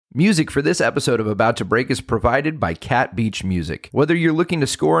Music for this episode of About to Break is provided by Cat Beach Music. Whether you're looking to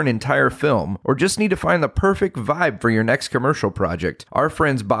score an entire film or just need to find the perfect vibe for your next commercial project, our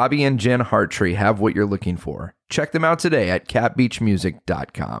friends Bobby and Jen Hartree have what you're looking for. Check them out today at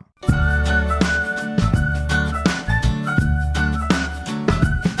catbeachmusic.com.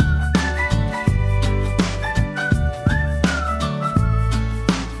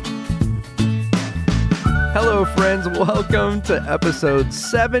 Hello, friends. Welcome to episode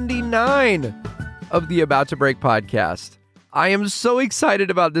 79 of the About to Break podcast. I am so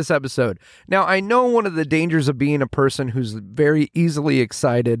excited about this episode. Now, I know one of the dangers of being a person who's very easily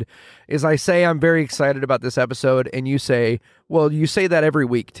excited is I say I'm very excited about this episode, and you say, well, you say that every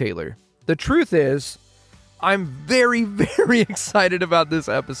week, Taylor. The truth is, I'm very, very excited about this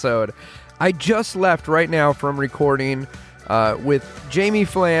episode. I just left right now from recording with Jamie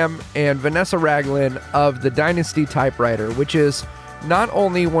Flam and Vanessa Ragland of the Dynasty Typewriter, which is not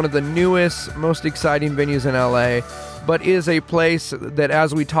only one of the newest, most exciting venues in LA, but is a place that,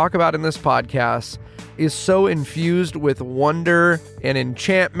 as we talk about in this podcast, is so infused with wonder and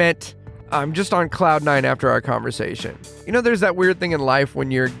enchantment. I'm just on cloud nine after our conversation. You know, there's that weird thing in life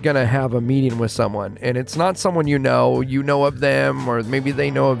when you're gonna have a meeting with someone and it's not someone you know of them, or maybe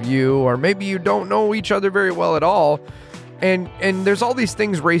they know of you, or maybe you don't know each other very well at all. And there's all these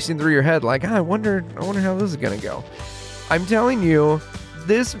things racing through your head like, I wonder how this is going to go. I'm telling you,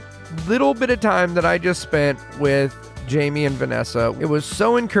 this little bit of time that I just spent with Jamie and Vanessa, it was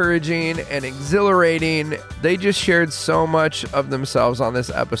so encouraging and exhilarating. They just shared so much of themselves on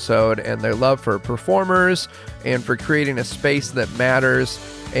this episode and their love for performers and for creating a space that matters.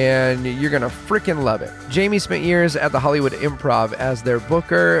 And you're going to freaking love it. Jamie spent years at the Hollywood Improv as their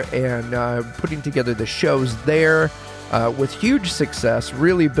booker and putting together the shows there. With huge success,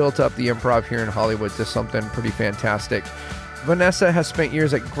 really built up the improv here in Hollywood to something pretty fantastic. Vanessa has spent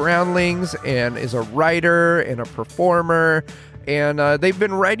years at Groundlings and is a writer and a performer, and they've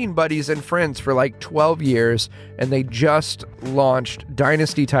been writing buddies and friends for like 12 years, and they just launched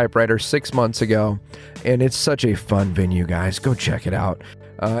Dynasty Typewriter 6 months ago, and it's such a fun venue, guys. Go check it out.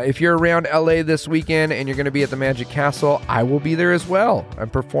 If you're around LA this weekend and you're going to be at the Magic Castle, I will be there as well. I'm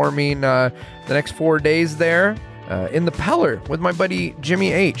performing the next 4 days there. In the Peller with my buddy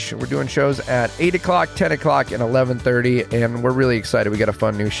Jimmy H. We're doing shows at 8 o'clock, 10 o'clock, and 11:30, and we're really excited. We got a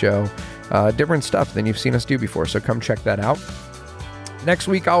fun new show. Different stuff than you've seen us do before, so come check that out. Next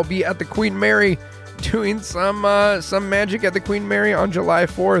week, I'll be at the Queen Mary doing some magic at the Queen Mary on July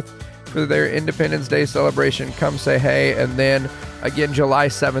 4th for their Independence Day celebration. Come say hey, and then again, July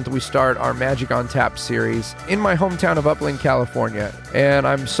 7th, we start our Magic on Tap series in my hometown of Upland, California. And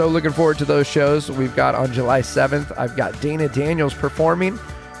I'm so looking forward to those shows. We've got on July 7th, I've got Dana Daniels performing.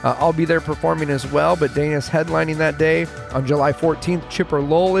 I'll be there performing as well, but Dana's headlining that day. On July 14th, Chipper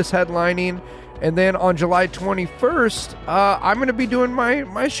Lowell is headlining. And then on July 21st, I'm going to be doing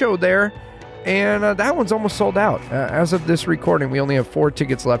my show there. And that one's almost sold out. As of this recording, we only have 4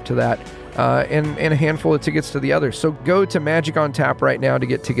 tickets left to that. And a handful of tickets to the others. So go to Magic on Tap right now to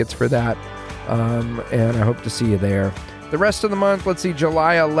get tickets for that. And I hope to see you there. The rest of the month, let's see,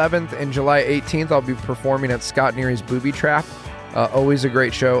 July 11th and July 18th, I'll be performing at Scott Neary's Booby Trap. Always a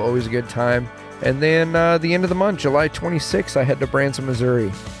great show, always a good time. And then the end of the month, July 26th, I head to Branson,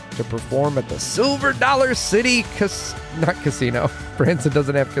 Missouri to perform at the Silver Dollar City not casino. Branson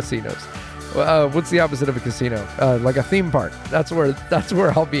doesn't have casinos. What's the opposite of a casino? Like a theme park. That's where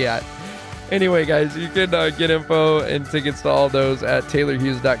I'll be at. Anyway, guys, you can get info and tickets to all those at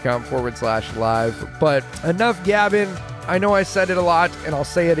taylorhughes.com/live. But enough gabbing. I know I said it a lot, and I'll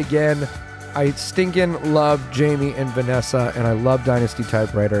say it again. I stinking love Jamie and Vanessa, and I love Dynasty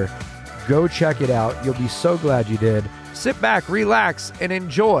Typewriter. Go check it out. You'll be so glad you did. Sit back, relax, and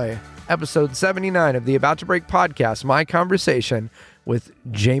enjoy episode 79 of the About to Break podcast, my conversation with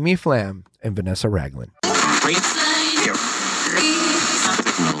Jamie Flam and Vanessa Ragland.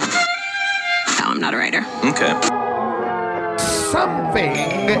 I'm not a writer. Okay. Something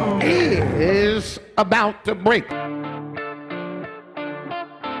is about to break.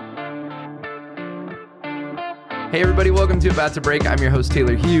 Hey everybody, welcome to About to Break. I'm your host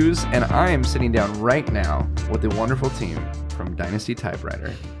Taylor Hughes, and I am sitting down right now with the wonderful team from Dynasty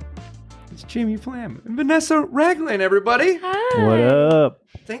Typewriter. It's Jamie Flam and Vanessa Ragland, everybody. Hi. What up?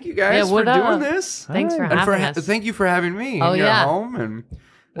 Thank you guys for doing this. Thanks for having us. Thank you for having me in your home. And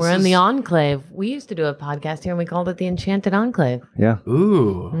we're in the Enclave. We used to do a podcast here, and we called it the Enchanted Enclave. Yeah.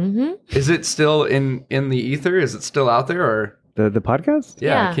 Ooh. Mm-hmm. Is it still in the ether? Is it still out there, or the podcast?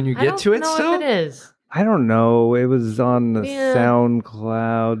 Yeah. Can you get to it still? I don't know if it is. I don't know. It was on the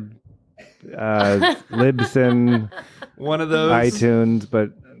SoundCloud, Libsyn, one of those iTunes,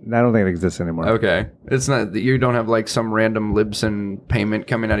 but don't think it exists anymore. Okay. It's not, you don't have like some random Libsyn payment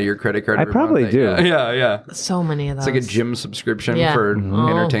coming out of your credit card. I every probably month. do. Yeah. So many of those. It's like a gym subscription Yeah. for Oh.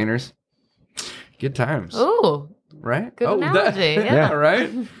 entertainers. Good times. Ooh, Right? good analogy. Yeah.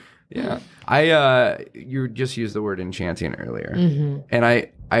 Right? Yeah. You just used the word enchanting earlier. And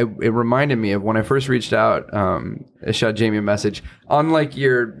it reminded me of when I first reached out, I shot Jamie a message on like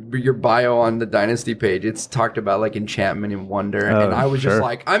your bio on the Dynasty page. It's talked about like enchantment and wonder. And I was just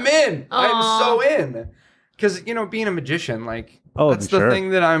like, I'm in. I'm so in. Because, being a magician, like that's the thing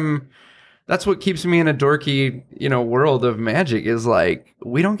that that's what keeps me in a dorky, world of magic is like,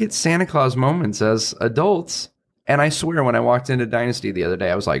 we don't get Santa Claus moments as adults. And I swear when I walked into Dynasty the other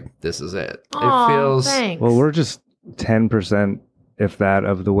day, I was like, this is it. It feels... Thanks. Well, we're just 10%, if that,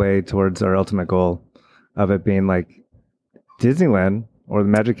 of the way towards our ultimate goal of it being like Disneyland or the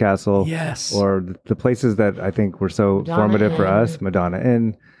Magic Castle. Yes. Or the places that I think were so Madonna formative for Inn. us. Madonna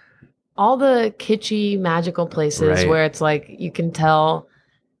Inn. All the kitschy, magical places Right. where it's like you can tell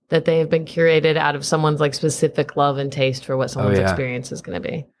that they have been curated out of someone's like specific love and taste for what someone's experience is going to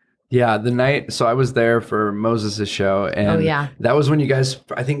be. Yeah, the night, so I was there for Moses' show, and that was when you guys,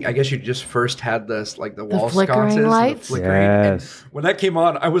 I guess you just first had this, like the wall flickering sconces, lights? the flickering. Yes. And when that came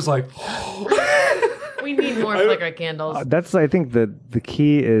on, I was like, We need more flicker candles. That's, I think, the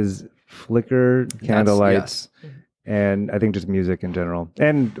key is flicker, candle lights, yes. and I think just music in general.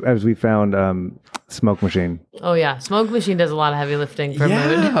 And as we found, smoke machine. Oh yeah, smoke machine does a lot of heavy lifting for mood.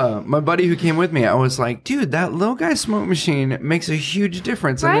 Yeah, my buddy who came with me, I was like, dude, that little guy smoke machine makes a huge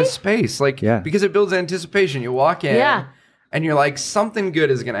difference in this space. Like, because it builds anticipation. You walk in, and you're like, something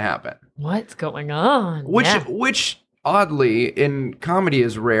good is going to happen. What's going on? Which oddly in comedy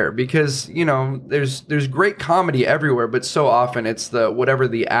is rare because there's great comedy everywhere, but so often it's the whatever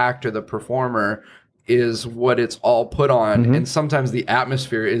the act or the performer is what it's all put on, and sometimes the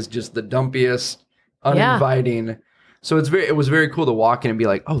atmosphere is just the dumpiest, uninviting. So it was very cool to walk in and be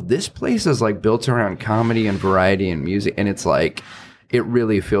like, oh, this place is like built around comedy and variety and music, and it's like it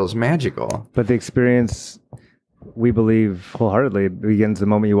really feels magical. But the experience, we believe wholeheartedly, begins the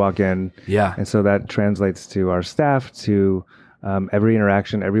moment you walk in. Yeah. And so that translates to our staff, to every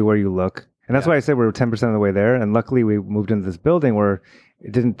interaction, everywhere you look. And that's why I said we're 10% of the way there. And luckily we moved into this building where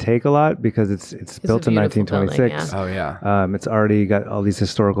it didn't take a lot because it's built in 1926. Oh, yeah. It's already got all these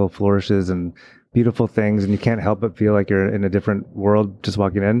historical flourishes and beautiful things, and you can't help but feel like you're in a different world just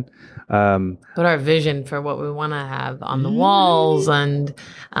walking in. But our vision for what we want to have on the walls and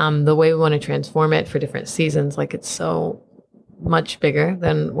the way we want to transform it for different seasons, like it's so much bigger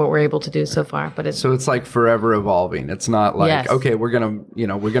than what we're able to do so far. But so it's like forever evolving. It's not like, okay, we're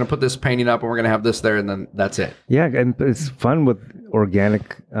gonna put this painting up and we're gonna have this there and then that's it. Yeah, and it's fun with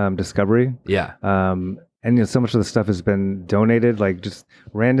organic discovery. Yeah. And so much of the stuff has been donated, like just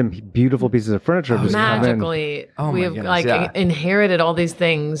random beautiful pieces of furniture. Just magically, we have inherited all these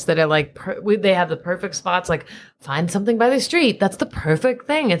things that are like they have the perfect spots. Like find something by the street. That's the perfect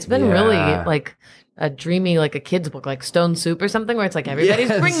thing. It's been really like a dreamy, like a kid's book, like Stone Soup or something, where it's like everybody's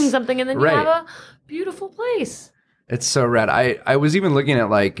bringing something, and then you have a beautiful place. It's so rad. I was even looking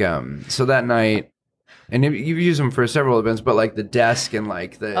at like so that night. And you've used them for several events, but like the desk and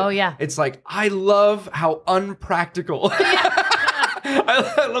like the... It's like, I love how unpractical.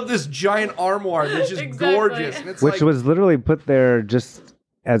 I love this giant armoire that's just gorgeous. And it's which was literally put there just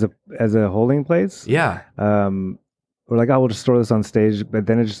as a holding place. Yeah. We're like, we'll just store this on stage. But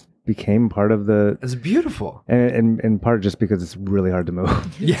then it just became part of the... It's beautiful. And in part just because it's really hard to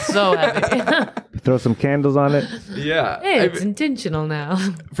move. Yeah. So heavy. Throw some candles on it. Yeah. It's intentional now.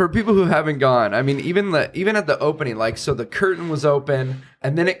 For people who haven't gone, I mean, even at the opening, like, so the curtain was open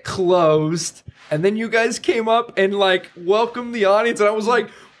and then it closed and then you guys came up and like welcomed the audience. And I was like,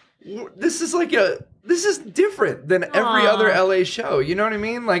 this is different than every other LA show. You know what I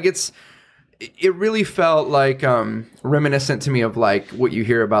mean? Like it really felt like reminiscent to me of like what you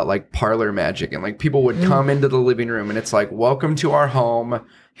hear about like parlor magic, and like people would come into the living room and it's like, welcome to our home.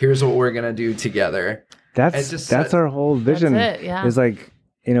 Here's what we're gonna do together. That's our whole vision. That's it, yeah. Is like,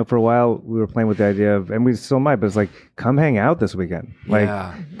 for a while we were playing with the idea of, and we still might, but it's like, come hang out this weekend. Like,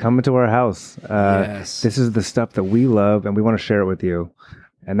 come into our house. This is the stuff that we love and we want to share it with you.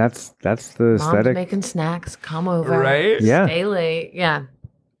 And that's the Mom's aesthetic. Making snacks. Come over. Right? Yeah. Stay late. Yeah.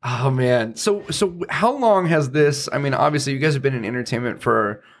 Oh man. So how long has this, I mean, obviously you guys have been in entertainment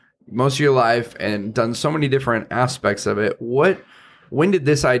for most of your life and done so many different aspects of it. When did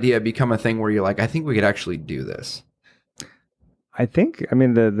this idea become a thing where you're like, I think we could actually do this? I think,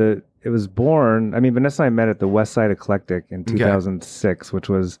 it was born, Vanessa and I met at the Westside Eclectic in 2006, which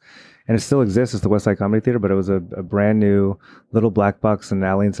was, and it still exists. It's the Westlake Comedy Theater, but it was a brand new little black box in an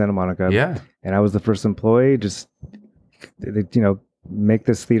alley in Santa Monica. Yeah. And I was the first employee, just, make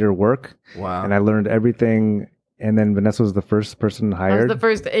this theater work. Wow. And I learned everything. And then Vanessa was the first person hired. I was the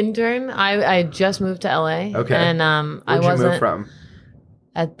first intern. I just moved to LA. Okay. And Where'd you move from?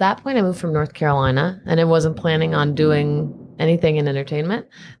 At that point, I moved from North Carolina, and I wasn't planning on doing anything in entertainment.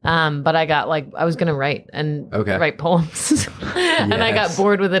 But I was going to write write poems. And I got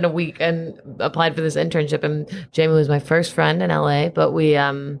bored within a week and applied for this internship. And Jamie was my first friend in LA. But we,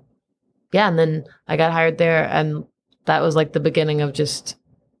 and then I got hired there. And that was like the beginning of just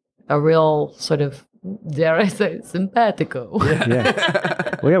a real sort of, dare I say, simpatico.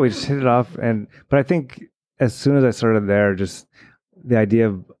 Yeah. Well, yeah, we just hit it off. But I think as soon as I started there, just the idea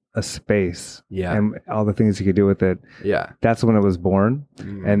of a space and all the things you could do with it. Yeah. That's when it was born.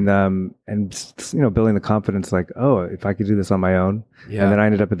 And building the confidence like, oh, if I could do this on my own. Yeah. And then I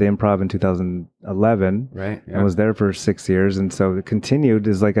ended up at the Improv in 2011. Right. Yeah. And was there for 6 years. And so it continued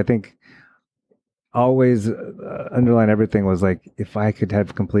is like, I think always underline everything was like, if I could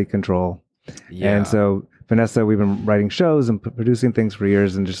have complete control. Yeah. And so Vanessa, we've been writing shows and producing things for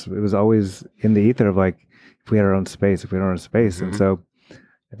years, and just it was always in the ether of like, if we had our own space, And so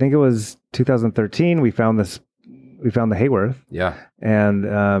I think it was 2013 we found the Hayworth. Yeah.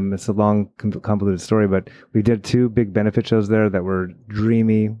 And it's a long convoluted story, but we did 2 big benefit shows there that were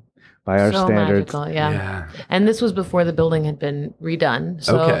dreamy by our standards. Magical, yeah. And this was before the building had been redone.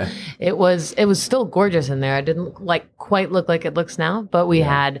 So it was still gorgeous in there. It didn't quite look like it looks now, but we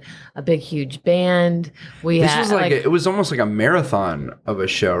had a big, huge band. This was it was almost like a marathon of a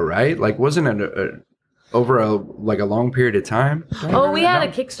show, right? Like, wasn't it over a long period of time? Oh, we had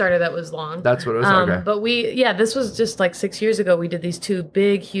a Kickstarter that was long. That's what it was. Okay. But this was just like 6 years ago. We did these 2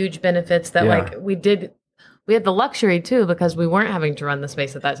 big, huge benefits that we had the luxury too, because we weren't having to run the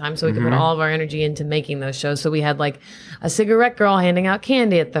space at that time. So we could put all of our energy into making those shows. So we had like a cigarette girl handing out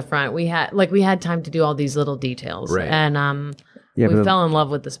candy at the front. We had time to do all these little details. Right. And we fell in love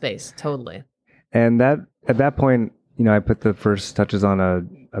with the space. Totally. And that at that point, I put the first touches on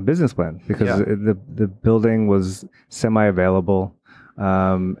a business plan because the building was semi-available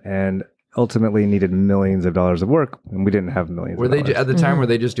and ultimately needed millions of dollars of work, and we didn't have millions. Were they at the time? Were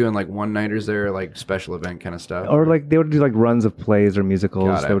they just doing like one-nighters there, like special event kind of stuff, or like they would do like runs of plays or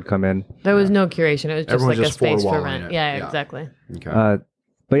musicals that would come in? There was no curation; it was just like a space for rent. Yeah, exactly. Okay.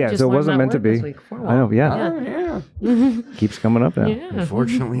 But yeah, so it wasn't meant to be. I know. Yeah. Keeps coming up now. Yeah.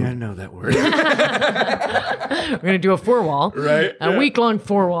 Unfortunately, I know that word. We're gonna do a 4-wall, right? A week-long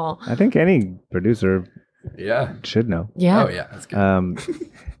 4-wall. I think any producer, should know. Yeah. Oh yeah, that's good.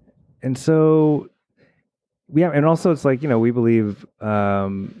 And so, and also it's like, we believe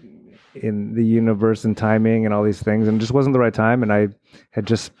in the universe and timing and all these things, and it just wasn't the right time. And I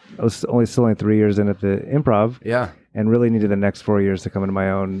was only 3 years in at the Improv. Yeah. And really needed the next 4 years to come into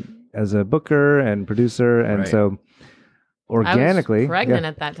my own as a booker and producer. And so organically. I was pregnant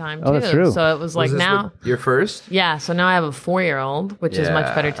at that time too. Oh, that's true. So it was like now. Your first? Yeah. So now I have a 4-year-old, which is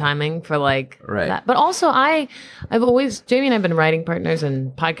much better timing for that. But also I've always, Jamie and I have been writing partners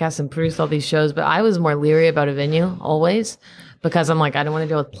and podcasts and produced all these shows, but I was more leery about a venue always because I'm like, I don't want to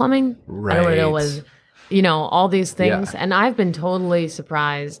deal with plumbing. Right. I don't want to deal with, all these things. Yeah. And I've been totally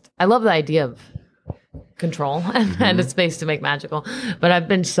surprised. I love the idea of control and a space to make magical, but I've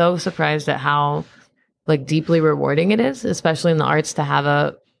been so surprised at how deeply rewarding it is, especially in the arts, to have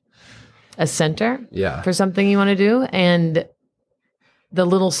a center for something you want to do. And the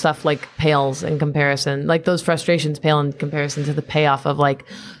little stuff pales in comparison, those frustrations pale in comparison to the payoff of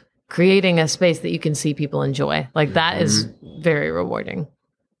creating a space that you can see people enjoy. That is very rewarding.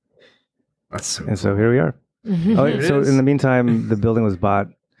 That's so and so here we are. So in the meantime, the building was bought.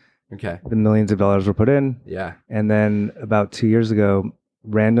 Okay. The millions of dollars were put in. Yeah. And then about 2 years ago,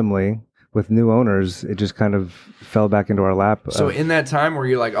 randomly, with new owners, it just kind of fell back into our lap. So in that time where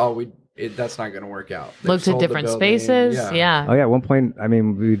you're like, that's not going to work out. Looked at different spaces. Yeah. Oh yeah. At one point,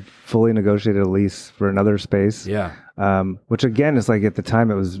 we fully negotiated a lease for another space. Yeah. Which again is at the time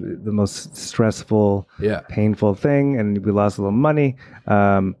it was the most stressful, painful thing, and we lost a little money.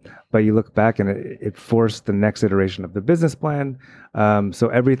 But you look back and it forced the next iteration of the business plan. So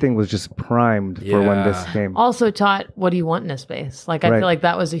everything was just primed for when this came. Also taught, what do you want in a space? I feel like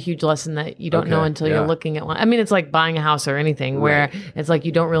that was a huge lesson that you don't know until you're looking at one. I mean, it's like buying a house or anything where it's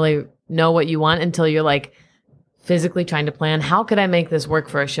you don't really know what you want until you're physically trying to plan, how could I make this work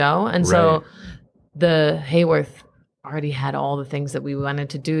for a show? And so the Hayworth already had all the things that we wanted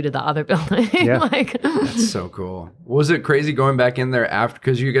to do to the other building. Yeah. Like, That's so cool. Was it crazy going back in there after,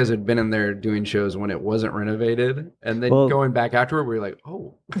 because you guys had been in there doing shows when it wasn't renovated, and then going back afterward, we were like,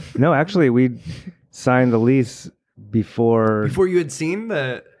 oh. No, actually, we signed the lease before you had seen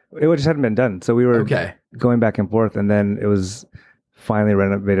the. It just hadn't been done, so we were going back and forth, and then it was finally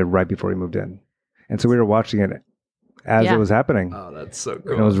renovated right before we moved in, and so we were watching it as it was happening. Oh, that's so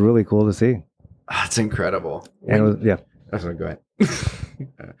cool. And it was really cool to see. That's incredible. And it was, That's go ahead.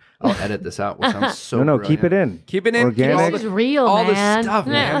 I'll edit this out. Which sounds so no, keep it in. Keep it in. Organic. This is real, all man. this stuff,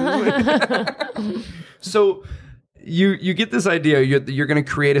 man. So you get this idea. You're going to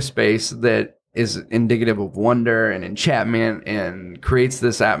create a space that is indicative of wonder and enchantment and creates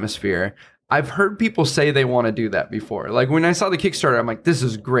this atmosphere. I've heard people say they want to do that before. Like when I saw the Kickstarter, I'm like, this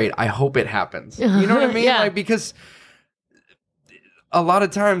is great. I hope it happens. You know what I mean? Like, because a lot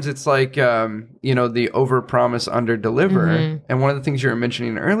of times it's like, the over-promise, under-deliver. Mm-hmm. And one of the things you were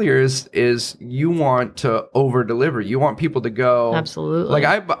mentioning earlier is you want to over-deliver. You want people to go. Absolutely. Like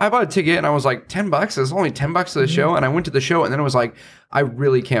I bought a ticket and I was like, $10? It's only $10 to the show. And I went to the show and then it was like, I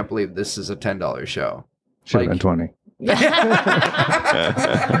really can't believe this is a $10 show. Should have been 20. We're gonna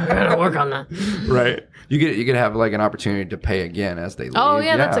work on that. Right. You could have like an opportunity to pay again as they leave. Oh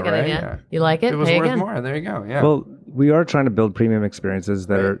yeah, that's a good idea. Yeah. You like it? It was pay worth again. more. There you go. Yeah. Well, we are trying to build premium experiences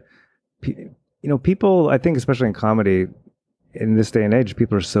that are, people, I think, especially in comedy, in this day and age,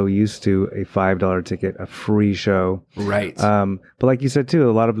 people are so used to a $5 ticket, a free show. Right. But like you said too,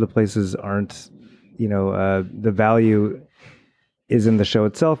 a lot of the places aren't, the value is in the show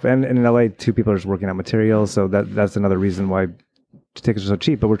itself, and in LA too, people are just working on materials, so that's another reason why tickets are so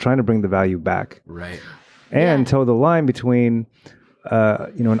cheap. But we're trying to bring the value back, right, and toe the line between,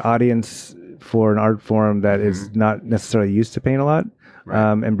 an audience for an art form that is not necessarily used to paying a lot,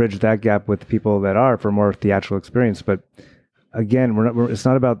 and bridge that gap with people that are for more theatrical experience. But again, it's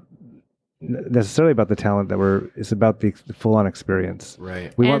not about necessarily about the talent it's about the full-on experience,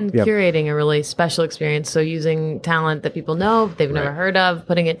 right? Curating a really special experience, so using talent that people know they've never heard of,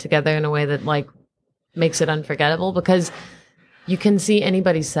 putting it together in a way that like makes it unforgettable, because you can see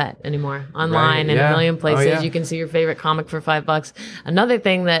anybody's set anymore online in a million places. You can see your favorite comic for $5. Another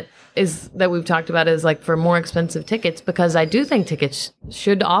thing that we've talked about is like for more expensive tickets, because I do think tickets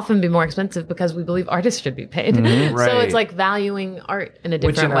should often be more expensive because we believe artists should be paid. Mm-hmm. So it's like valuing art in a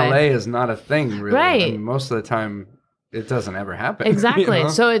different way. Which in LA is not a thing, really. Right. I mean, most of the time, it doesn't ever happen. Exactly.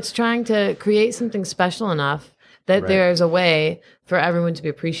 So it's trying to create something special enough that there's a way for everyone to be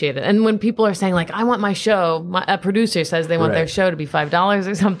appreciated. And when people are saying like, I want my show, a producer says they want their show to be $5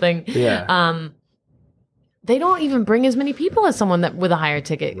 or something. Yeah. They don't even bring as many people as someone that with a higher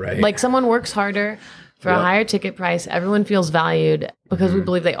ticket. Right. Like someone works harder for a higher ticket price. Everyone feels valued because we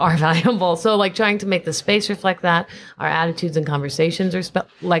believe they are valuable. So like trying to make the space reflect that, our attitudes and conversations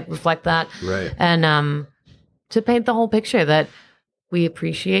reflect that. Right. And to paint the whole picture that we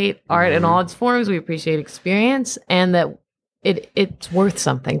appreciate art in all its forms. We appreciate experience, and that it's worth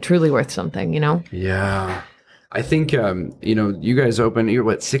something, truly worth something, Yeah. I think, you guys open,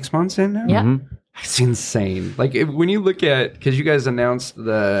 you're 6 months in now? Yeah. Mm-hmm. It's insane. Like when you look at, because you guys announced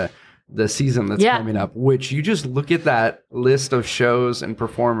the season that's coming up, which you just look at that list of shows and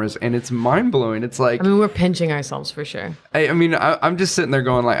performers and it's mind blowing. It's like, we're pinching ourselves for sure. I'm just sitting there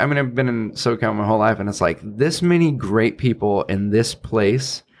going like, I've been in SoCal my whole life and it's like this many great people in this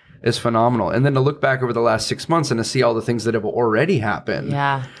place is phenomenal. And then to look back over the last 6 months and to see all the things that have already happened.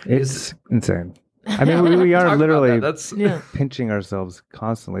 Yeah. It's insane. We are literally pinching ourselves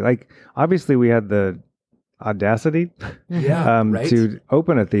constantly. Like, obviously, we had the audacity to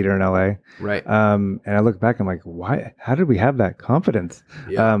open a theater in LA. Right. And I look back, I'm like, why? How did we have that confidence?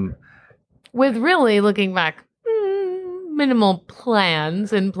 Yeah. With really looking back, minimal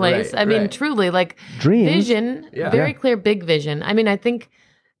plans in place. Truly, like dreams. Vision, very clear, big vision. I think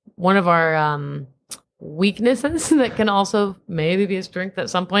one of our weaknesses that can also maybe be a strength at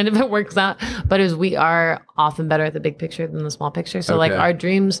some point if it works out, but is we are often better at the big picture than the small picture. So like our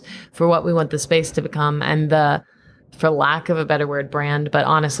dreams for what we want the space to become, and the, for lack of a better word, brand, but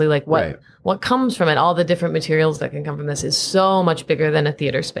honestly like what comes from it, all the different materials that can come from this is so much bigger than a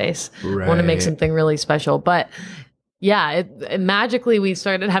theater space. Right. Want to make something really special. But yeah, it magically we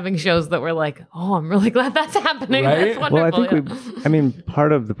started having shows that were like, oh, I'm really glad that's happening. Right? That's wonderful. Well, I think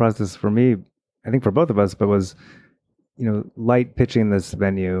part of the process for me, I think for both of us, but was, light pitching this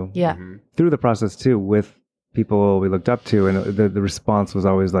venue through the process too with people we looked up to. And the response was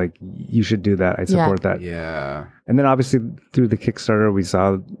always like, you should do that. I support that. Yeah. And then obviously through the Kickstarter, we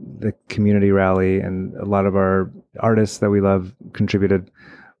saw the community rally and a lot of our artists that we love contributed.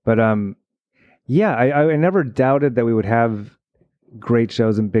 But Yeah, I never doubted that we would have great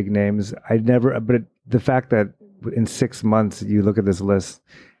shows and big names. The fact that in 6 months you look at this list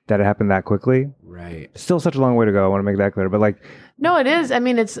that it happened that quickly. Right. Still such a long way to go. I want to make that clear. But like, no, it is. I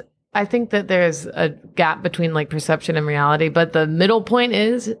mean, I think that there's a gap between like perception and reality, but the middle point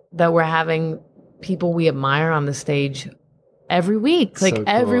is that we're having people we admire on the stage every week. Like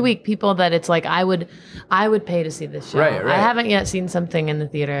every week, people that it's like, I would pay to see this show. Right. I haven't yet seen something in the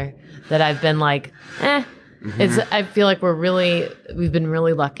theater that I've been like, I feel like we've been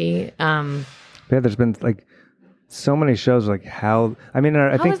really lucky. Yeah, there's been like so many shows like I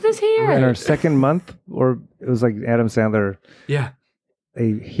think is this here? In our second month, or it was like Adam Sandler. Yeah.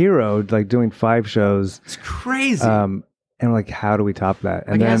 A hero, like doing 5 shows. It's crazy. And we're like, how do we top that?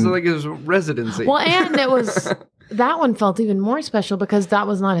 And like, then, it has like his residency. Well, and it was, that one felt even more special because that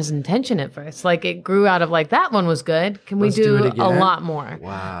was not his intention at first. Like it grew out of like, that one was good. Can we do a lot more?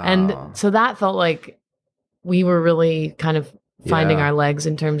 Wow. And so that felt like we were really kind of finding our legs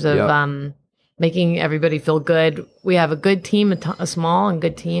in terms of making everybody feel good. We have a good team, a small and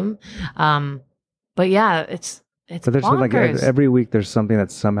good team. But yeah, it's but there's like every week there's something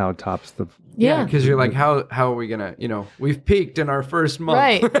that somehow tops the because you're like, how are we gonna, we've peaked in our first month,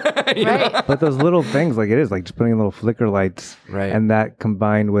 right? Right. But those little things, like it is like just putting in little flicker lights, right? And that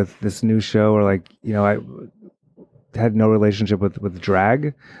combined with this new show, or like I had no relationship with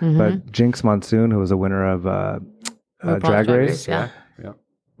drag, but Jinx Monsoon, who was a winner of Drag Race,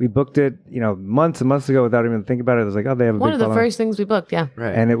 we booked it, months and months ago without even thinking about it. It was like, they have one of the first things we booked,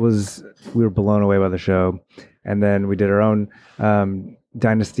 right? And we were blown away by the show. And then we did our own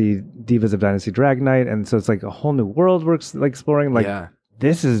Divas of Dynasty Drag Night. And so it's like a whole new world we're like exploring. Like,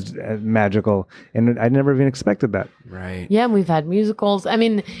 this is magical. And I never even expected that. Right. Yeah, and we've had musicals. I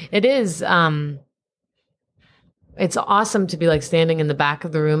mean, it is... it's awesome to be like standing in the back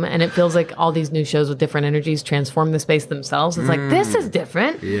of the room, and it feels like all these new shows with different energies transform the space themselves. It's like, this is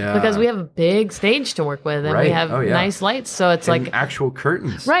different because we have a big stage to work with, and we have nice lights. So it's and like actual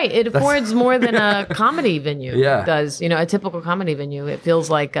curtains. Right. It affords more than a comedy venue does, a typical comedy venue. It feels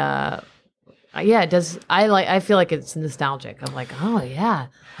like, it does. I feel like it's nostalgic. I'm like, oh yeah,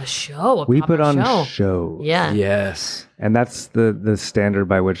 a show. We put on shows. Yeah. Yes. And that's the standard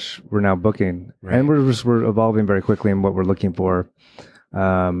by which we're now booking, and we're evolving very quickly in what we're looking for,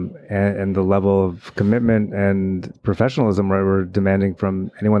 and the level of commitment and professionalism we're demanding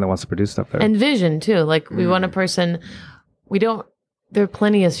from anyone that wants to produce stuff there. And vision too. Like we want a person. There are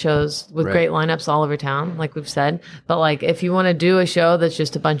plenty of shows with great lineups all over town, like we've said. But like, if you want to do a show that's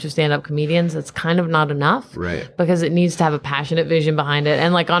just a bunch of stand-up comedians, it's kind of not enough, right? Because it needs to have a passionate vision behind it.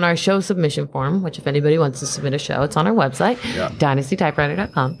 And like on our show submission form, which if anybody wants to submit a show, it's on our website,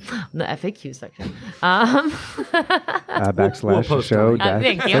 dynastytypewriter.com, in the FAQ section. Backslash show.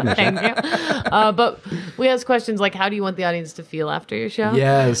 Thank you. But we ask questions like, how do you want the audience to feel after your show?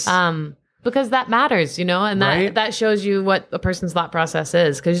 Yes. Because that matters, and that shows you what a person's thought process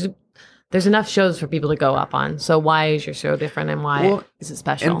is. Because there's enough shows for people to go up on. So why is your show different, and why is it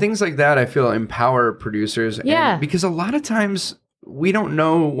special? And things like that, I feel, empower producers. Yeah. Because a lot of times we don't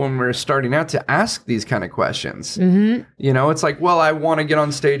know when we're starting out to ask these kind of questions. Mm-hmm. It's like, well, I want to get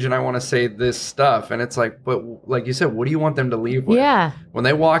on stage and I want to say this stuff. And it's like, but like you said, what do you want them to leave with? Yeah. When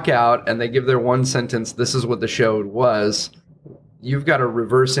they walk out and they give their one sentence, this is what the show was. You've got to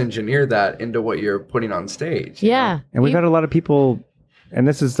reverse engineer that into what you're putting on stage. Yeah. And we've had a lot of people, and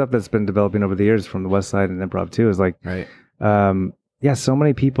this is stuff that's been developing over the years from the West Side and improv too, is like, so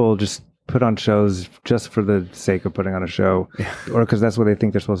many people just put on shows just for the sake of putting on a show, or because that's what they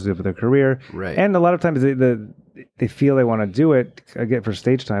think they're supposed to do for their career. Right. And a lot of times they feel they want to do it again for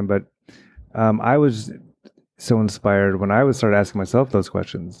stage time. But I was so inspired when I started asking myself those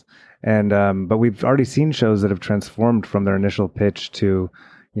questions. And but we've already seen shows that have transformed from their initial pitch to,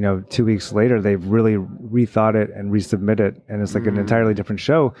 2 weeks later, they've really rethought it and resubmit it, and it's like an entirely different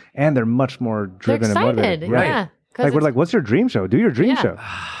show, and they're much more driven and motivated. Yeah. Like we're like, what's your dream show? Do your dream show.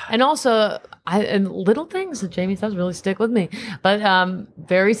 And also, and little things that Jamie says really stick with me. But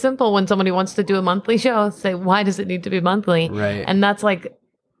very simple. When somebody wants to do a monthly show, say, why does it need to be monthly? Right. And that's like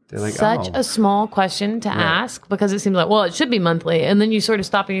such a small question to ask, because it seems like, well, it should be monthly. And then you sort of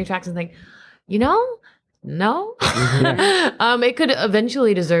stop in your tracks and think, no. It could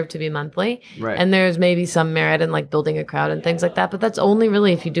eventually deserve to be monthly. Right. And there's maybe some merit in like building a crowd and things like that. But that's only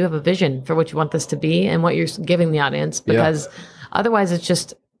really if you do have a vision for what you want this to be and what you're giving the audience, because otherwise it's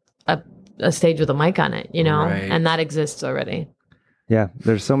just a stage with a mic on it, Right. and that exists already. Yeah.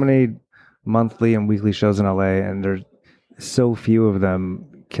 There's so many monthly and weekly shows in LA, and there's so few of them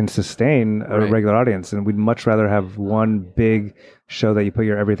can sustain a regular audience. And we'd much rather have one big show that you put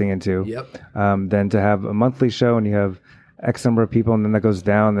your everything into than to have a monthly show and you have X number of people and then that goes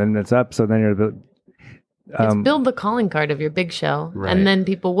down, then it's up. So then you're it's build the calling card of your big show, and then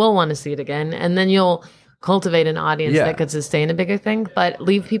people will want to see it again, and then you'll cultivate an audience that could sustain a bigger thing, but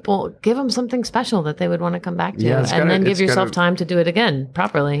give them something special that they would want to come back to, and then give yourself time to do it again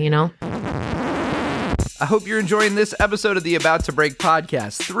properly, I hope you're enjoying this episode of the About to Break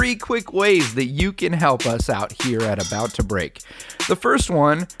podcast. 3 quick ways that you can help us out here at About to Break. The first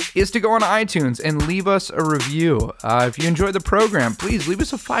one is to go on iTunes and leave us a review. If you enjoy the program, please leave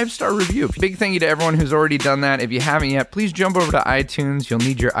us a 5-star review. Big thank you to everyone who's already done that. If you haven't yet, please jump over to iTunes. You'll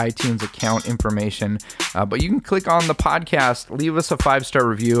need your iTunes account information, but you can click on the podcast, leave us a 5-star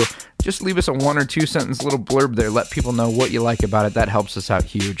review. Just leave us a 1 or 2 sentence little blurb there. Let people know what you like about it. That helps us out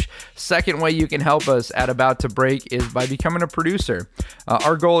huge. Second way you can help us at About to Break is by becoming a producer.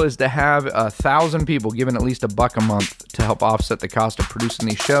 Our goal is to have 1,000 people giving at least $1 a month to help offset the cost of producing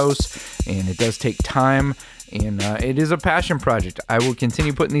these shows. And it does take time. And it is a passion project. I will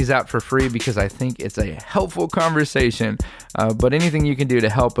continue putting these out for free because I think it's a helpful conversation. But anything you can do to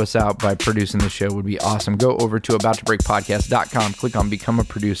help us out by producing the show would be awesome. Go over to abouttobreakpodcast.com, click on Become a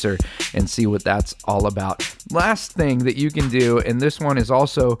Producer, and see what that's all about. Last thing that you can do, and this one is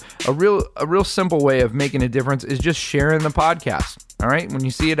also a real simple way of making a difference, is just sharing the podcast. All right, when you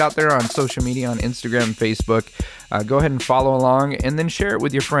see it out there on social media, on Instagram and Facebook, go ahead and follow along and then share it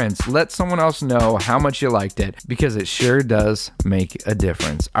with your friends. Let someone else know how much you liked it because it sure does make a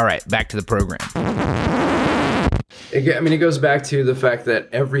difference. All right, back to the program. It goes back to the fact that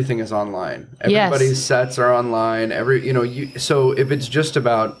everything is online. Everybody's sets are online. So if it's just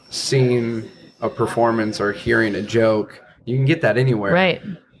about seeing a performance or hearing a joke, you can get that anywhere. Right.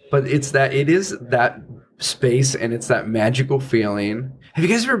 But it is that space and it's that magical feeling. Have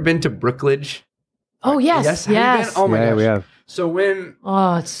you guys ever been to Brookledge? Oh, yes. Yes. Have you been? Oh my gosh. We have. So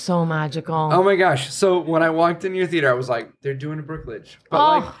it's so magical. Oh my gosh. So when I walked in your theater, I was like, they're doing a Brookledge.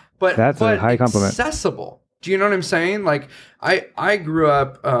 But that's a high compliment. Accessible. Do you know what I'm saying? Like I grew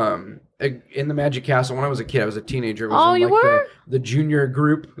up in the Magic Castle when I was a kid. I was a teenager. You were? The junior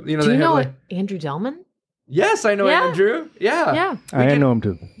group. Do you know Andrew Delman? Yes, I know Andrew. Yeah. I know him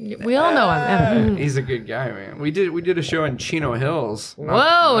too. We all know him. He's a good guy, man. We did a show in Chino Hills.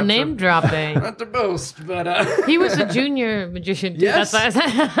 Whoa, name dropping. Not to boast, but he was a junior magician too. Yes. That's what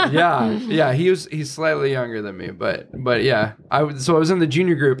I said. Yeah. He's slightly younger than me, but yeah. I was in the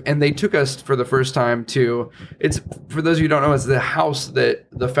junior group, and they took us for the first time to. It's for those of you who don't know, it's the house that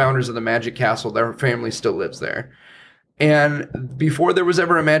the founders of the Magic Castle. Their family still lives there. And before there was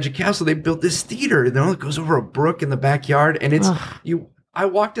ever a Magic Castle, they built this theater. It goes over a brook in the backyard, and it's I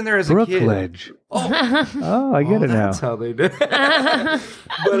walked in there as a kid. Brookledge. I get it now. That's how they did.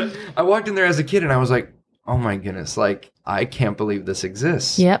 But I walked in there as a kid, and I was like, "Oh my goodness! Like I can't believe this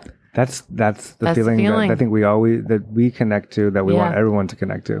exists." Yep. That's the feeling that I think we connect to, that we want everyone to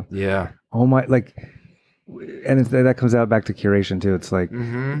connect to. Yeah. Oh my! And that comes out back to curation too. It's like.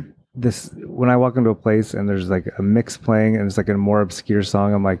 This when I walk into a place and there's like a mix playing and it's like a more obscure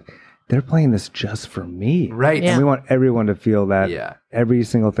song, I'm like, they're playing this just for me, right? And we want everyone to feel that every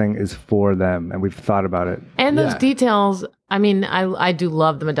single thing is for them, and we've thought about it. And those details, I mean, I do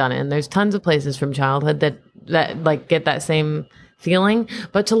love the Madonna, and there's tons of places from childhood that like get that same feeling,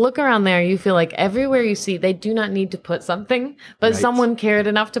 but to look around there, you feel like everywhere you see, they do not need to put something, but someone cared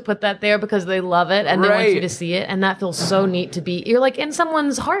enough to put that there because they love it and they want you to see it, and that feels so neat to be. You're like in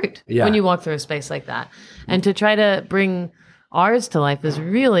someone's heart when you walk through a space like that, and to try to bring ours to life is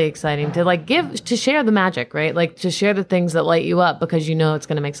really exciting. To share the magic, right? Like to share the things that light you up because you know it's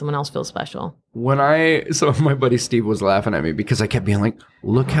going to make someone else feel special. So my buddy Steve was laughing at me because I kept being like,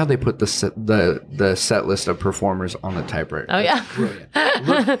 "Look how they put the set list of performers on the typewriter." Oh yeah, brilliant.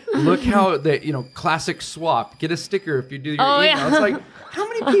 Look how they classic swap. Get a sticker if you do your email. Yeah. It's like, how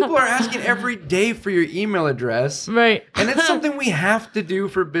many people are asking every day for your email address? Right, and it's something we have to do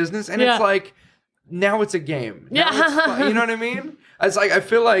for business, and it's like. Now it's a game. Now it's fun. You know what I mean? It's like, I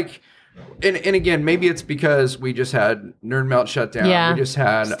feel like, and again, maybe it's because we just had Nerd Melt shut down. Yeah. We just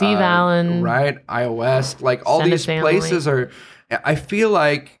had Steve Allen. Right? iOS. Like all these places I feel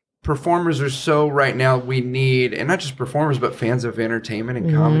like performers are so right now we need, and not just performers, but fans of entertainment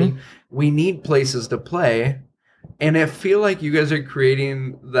and comedy. We need places to play. And I feel like you guys are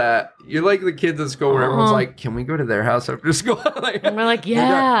creating that. You're like the kids at school where everyone's like, "Can we go to their house after school?" And we're like,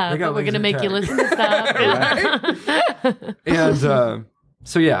 "Yeah, but we're gonna make you listen to stuff." And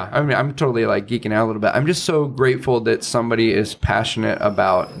so yeah, I mean, I'm totally like geeking out a little bit. I'm just so grateful that somebody is passionate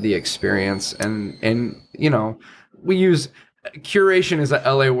about the experience, and we use. curation is a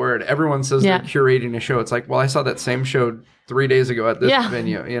LA word. Everyone says they're curating a show. It's like, well, I saw that same show 3 days ago at this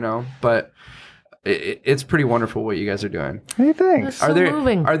venue, you know, but it's pretty wonderful what you guys are doing. Hey, thanks. That's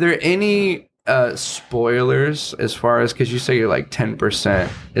moving. Are there any spoilers as far as, because you say you're like 10%,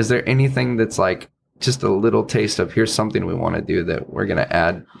 is there anything that's like just a little taste of here's something we want to do that we're going to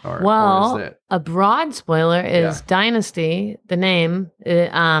add? Or is it... a broad spoiler is Dynasty, the name,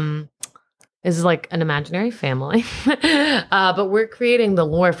 is like an imaginary family. But we're creating the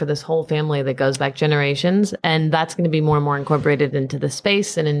lore for this whole family that goes back generations. And that's going to be more and more incorporated into the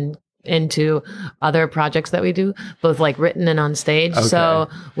space and into other projects that we do, both like written and on stage. Okay. So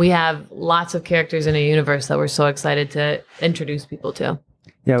we have lots of characters in a universe that we're so excited to introduce people to.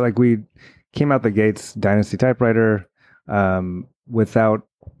 Yeah, like we came out the gates, Dynasty Typewriter, without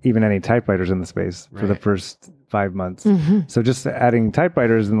even any typewriters in the space for the first 5 months. Mm-hmm. So just adding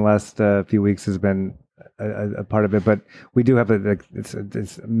typewriters in the last few weeks has been a part of it. But we do have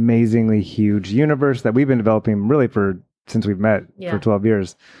this amazingly huge universe that we've been developing really since we've met for 12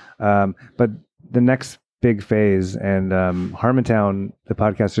 years. But the next big phase, and Harmontown, the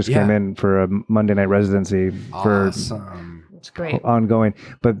podcast just came in for a Monday night residency for it's great ongoing.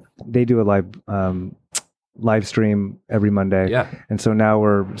 But they do a live stream every Monday. Yeah. And so now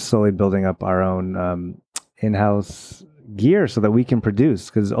we're slowly building up our own in-house gear so that we can produce,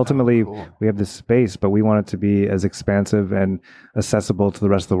 because ultimately we have this space, but we want it to be as expansive and accessible to the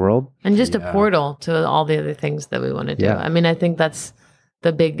rest of the world. And just a portal to all the other things that we want to do. Yeah. I mean, I think that's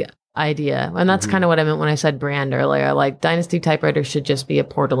the big idea. And that's kind of what I meant when I said brand earlier. Like Dynasty Typewriter should just be a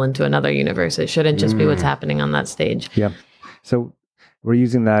portal into another universe. It shouldn't just be what's happening on that stage. Yeah. So we're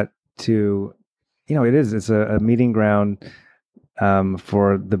using that to, it's a meeting ground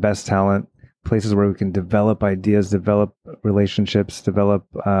for the best talent, places where we can develop ideas, develop relationships, develop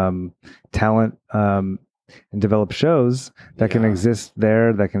talent, and develop shows that can exist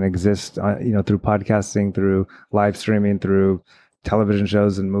there, that can exist, through podcasting, through live streaming, through television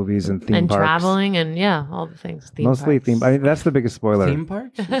shows and movies and theme parks. And traveling and all the things. Mostly parks. theme. I mean, that's the biggest spoiler. Theme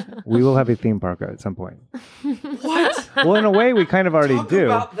parks? We will have a theme park at some point. What? Well, in a way, we kind of already do.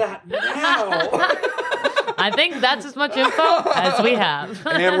 Talk about that now. I think that's as much info as we have.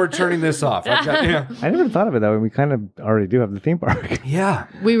 And we're turning this off. I never thought of it that way. We kind of already do have the theme park. Yeah.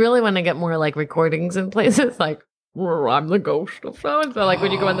 We really want to get more like recordings in places like, I'm the ghost of so-and-so, like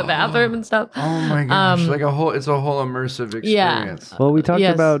when you go in the bathroom and stuff. Oh my gosh. It's a whole immersive experience. Yeah. Well, we talked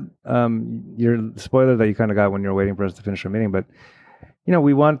about your spoiler that you kind of got when you were waiting for us to finish our meeting, but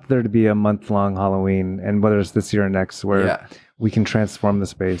we want there to be a month-long Halloween, and whether it's this year or next, where we can transform the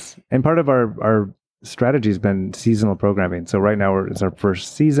space. And part of our strategy has been seasonal programming. So right now it's our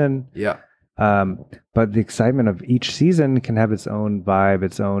first season. Yeah. But the excitement of each season can have its own vibe,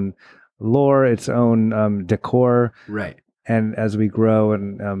 its own lore, its own decor. Right. And as we grow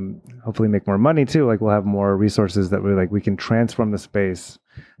and hopefully make more money too, like we'll have more resources that we can transform the space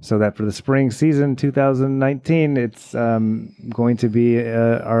so that for the spring season 2019, it's going to be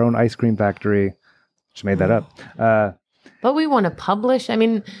our own ice cream factory. Just made that up. But we want to publish. I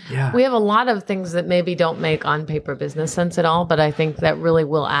mean, we have a lot of things that maybe don't make on paper business sense at all, but I think that really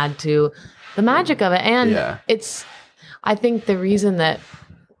will add to the magic of it. And I think the reason that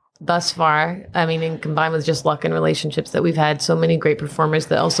thus far, I mean, and combined with just luck and relationships, that we've had so many great performers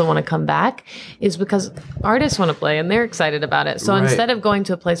that also want to come back is because artists want to play and they're excited about it. So instead of going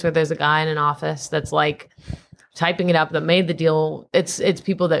to a place where there's a guy in an office that's like typing it up that made the deal, it's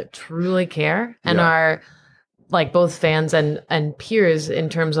people that truly care and are like both fans and peers in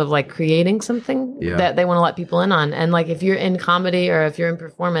terms of like creating something that they want to let people in on. And like if you're in comedy or if you're in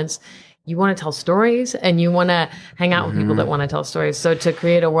performance, you want to tell stories and you want to hang out with people that want to tell stories. So to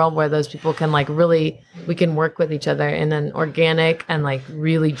create a world where those people can like really, we can work with each other in an organic and like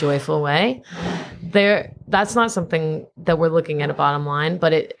really joyful way. That's not something that we're looking at a bottom line,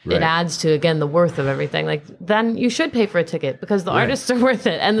 but it adds to, again, the worth of everything. Like then you should pay for a ticket because the artists are worth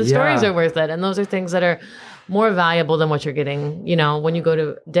it and the stories are worth it. And those are things that are more valuable than what you're getting, when you go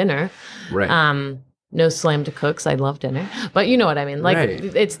to dinner. Right. No slam to cooks. I love dinner, but you know what I mean. Like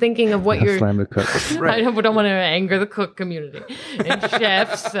it's thinking of what you're. Slam to cooks. I don't want to anger the cook community and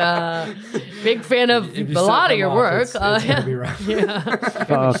chefs. Big fan of a lot of your work. It's gonna be rough.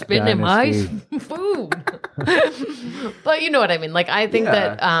 Spending my food. But you know what I mean. Like I think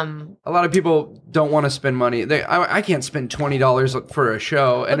that a lot of people don't want to spend money. I can't spend $20 for a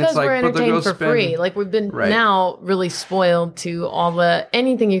show, and it's like we're entertained for free. Like we've been now really spoiled to all the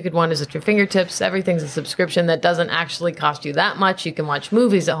anything you could want is at your fingertips. Everything's a subscription that doesn't actually cost you that much. You can watch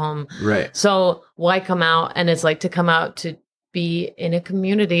movies at home. Right. So why come out? And it's like to come out to be in a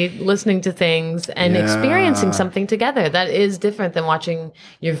community listening to things and experiencing something together. That is different than watching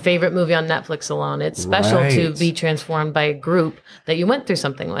your favorite movie on Netflix alone. It's special to be transformed by a group that you went through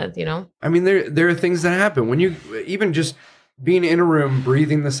something with, you know? I mean, there are things that happen when you even just being in a room,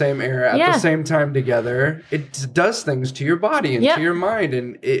 breathing the same air at the same time together, it does things to your body and to your mind.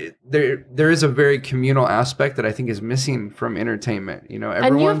 And there is a very communal aspect that I think is missing from entertainment. You know,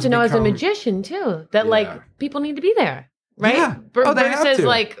 and you have to know as a magician too, that like people need to be there. Right? Yeah. Versus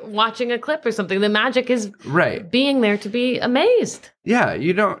like watching a clip or something. The magic is being there to be amazed. Yeah.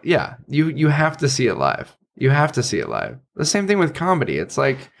 You don't, you have to see it live. You have to see it live. The same thing with comedy. It's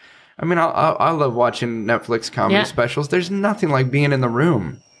like, I mean, I love watching Netflix comedy specials. There's nothing like being in the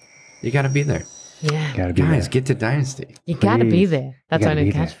room. You got to be there. Yeah. Guys, get to Dynasty. You got to be there. That's our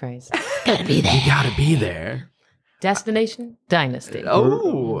new catchphrase. Got to be there. You got to be there. Destination Dynasty.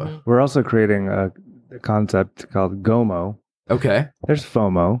 Oh. We're also creating a concept called GOMO. Okay. There's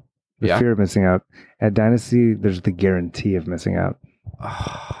FOMO, the fear of missing out. At Dynasty, there's the guarantee of missing out.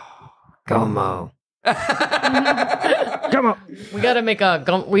 GOMO. Come on. We got to make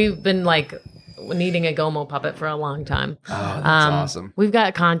we've been like needing a Gomo puppet for a long time. Oh, that's awesome. We've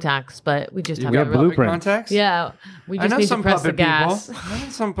got contacts, but we just we have blueprints. Contacts? Yeah. We just need to press the gas. I know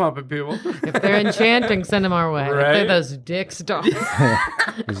some puppet people. If they're enchanting, send them our way. Right? If they're those dicks, don't.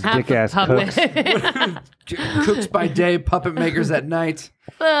 Those dick-ass cooks. Cooks by day, puppet makers at night.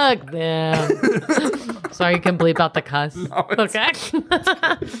 Fuck them. Sorry, you can bleep out the cuss. No, okay?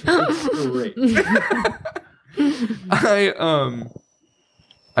 It's great.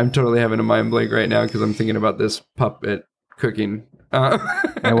 I'm totally having a mind blank right now because I'm thinking about this puppet cooking.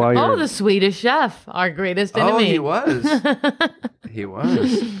 The Swedish chef, our greatest enemy. Oh, he was. He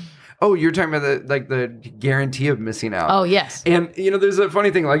was. Oh, you're talking about the guarantee of missing out. Oh, yes. And you know, there's a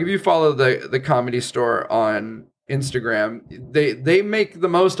funny thing. Like if you follow the Comedy Store on Instagram, they make the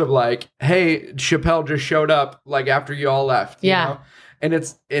most of like, hey, Chappelle just showed up like after you all left. You know? And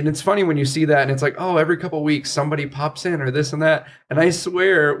it's funny when you see that and it's like, oh, every couple of weeks somebody pops in or this and that. And I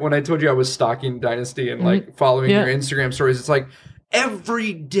swear when I told you I was stalking Dynasty and like following your Instagram stories, it's like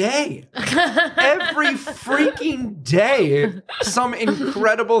every day, every freaking day, some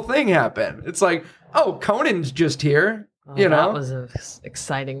incredible thing happened. It's like, oh, Conan's just here. You know, that was an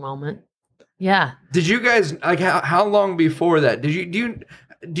exciting moment. Yeah. Did you guys like how long before that? Do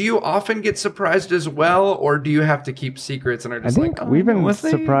you often get surprised as well, or do you have to keep secrets and are just like, we've been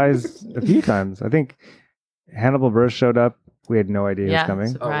surprised a few times. I think Hannibal Buress showed up. We had no idea he was coming.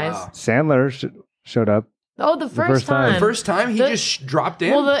 Surprise. Oh, wow. Sandler showed up. Oh, the first time. The first time he just dropped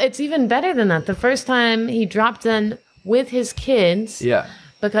in? Well, it's even better than that. The first time he dropped in with his kids. Yeah.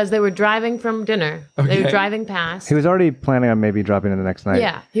 Because they were driving from dinner. Okay. They were driving past. He was already planning on maybe dropping in the next night.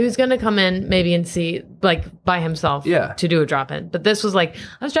 Yeah. He was going to come in maybe and see, like, by himself to do a drop-in. But this was like,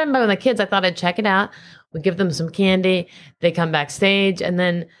 I was driving by with my kids. I thought I'd check it out. We give them some candy. They come backstage. And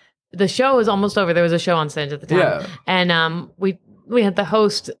then the show was almost over. There was a show on stage at the time. Yeah. And we had the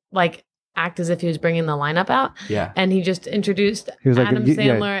host, like, act as if he was bringing the lineup out. Yeah. And he just introduced Adam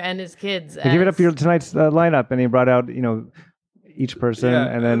Sandler and his kids. Give it up for tonight's lineup. And he brought out, each person,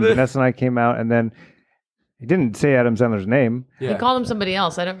 and then Vanessa and I came out, and then he didn't say Adam Sandler's name. Yeah. He called him somebody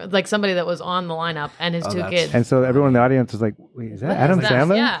else. I don't like somebody that was on the lineup and his two kids. And so everyone in the audience was like, "Wait, is that Adam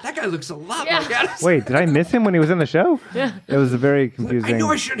Sandler? Yeah. That guy looks a lot like Adam Sandler. Wait, did I miss him when he was in the show?" Yeah, it was a very confusing. I knew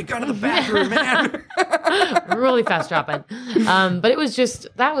I shouldn't have gone to the bathroom, man. Really fast dropping. But it was just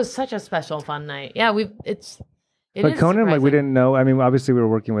that was such a special, fun night. Yeah, But Conan, surprising. Like we didn't know. I mean, obviously we were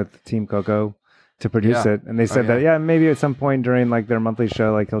working with Team Coco to produce it, and they said that maybe at some point during like their monthly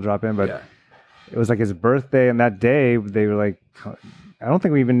show, like he'll drop in, but it was like his birthday, and that day they were like, I don't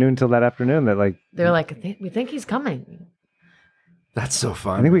think we even knew until that afternoon that like they're like, we think he's coming. That's so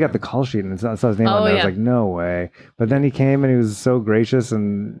fun. I think we got the call sheet and I saw his name on there. I was like, no way. But then he came and he was so gracious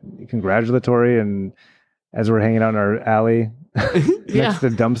and congratulatory, and as we're hanging out in our alley next to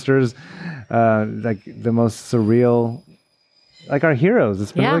dumpsters, like the most surreal, like our heroes.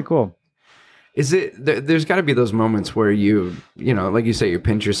 It's been really cool. Is it? There's got to be those moments where you know, like you say, you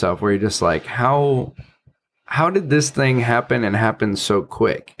pinch yourself, where you're just like, how did this thing happen and happen so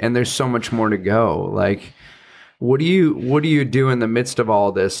quick? And there's so much more to go. Like, what do you do in the midst of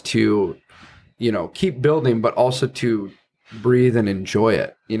all this to, keep building, but also to breathe and enjoy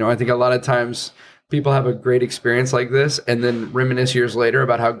it? I think a lot of times people have a great experience like this and then reminisce years later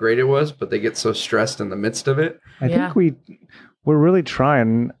about how great it was, but they get so stressed in the midst of it. I think we're really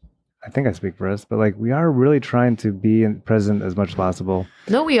trying. I think I speak for us, but like we are really trying to be present as much as possible.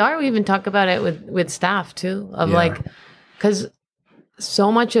 No, we are. We even talk about it with staff too, of like, because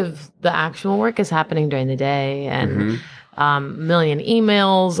so much of the actual work is happening during the day, and million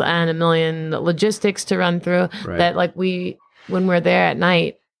emails and a million logistics to run through that like when we're there at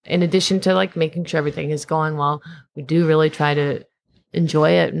night, in addition to like making sure everything is going well, we do really try to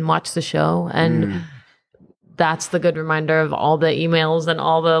enjoy it and watch the show. And that's the good reminder of all the emails and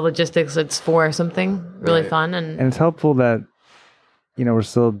all the logistics. It's for something really fun. And it's helpful that, we're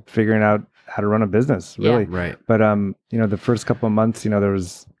still figuring out how to run a business, really. Yeah. Right. But, the first couple of months, there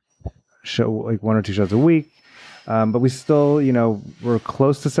was like 1 or 2 shows a week. But we still, we're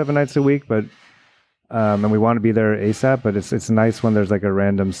close to 7 nights a week, but, and we want to be there ASAP, but it's nice when there's like a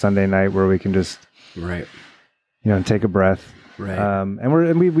random Sunday night where we can just, take a breath. Right.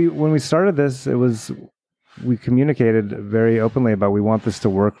 And we when we started this, we communicated very openly about we want this to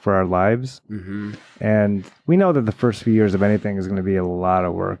work for our lives. Mm-hmm. And we know that the first few years of anything is going to be a lot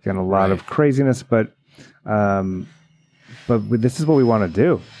of work and a lot of craziness, but this is what we want to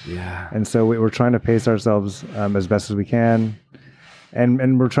do. Yeah. And so we're trying to pace ourselves as best as we can.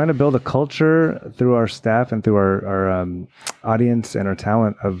 And we're trying to build a culture through our staff and through our audience and our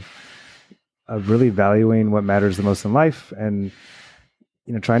talent of really valuing what matters the most in life and,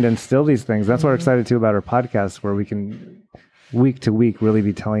 trying to instill these things. That's what we're excited too about our podcast, where we can week to week really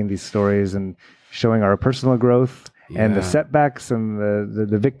be telling these stories and showing our personal growth and the setbacks and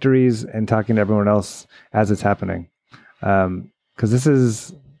the victories and talking to everyone else as it's happening. Because this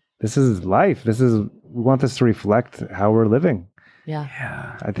is life. We want this to reflect how we're living.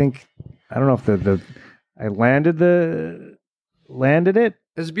 Yeah. I don't know if I landed it.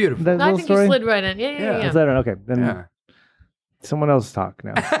 It's beautiful. No, I think you slid right in. Yeah. Okay. Then someone else talk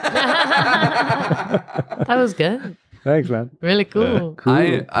now. That was good. Thanks, man. Really cool.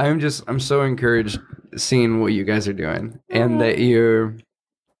 Cool. I'm so encouraged seeing what you guys are doing and that you're,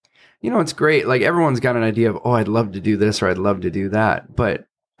 it's great. Like everyone's got an idea of, I'd love to do this or I'd love to do that. But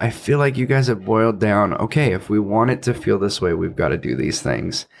I feel like you guys have boiled down, okay, if we want it to feel this way, we've got to do these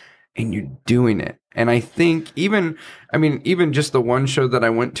things. And you're doing it. And I think even just the one show that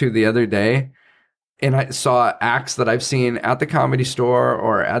I went to the other day, and I saw acts that I've seen at the Comedy Store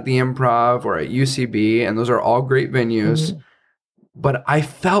or at the Improv or at UCB, and those are all great venues. Mm-hmm. But I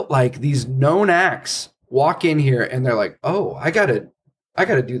felt like these known acts walk in here and they're like, I gotta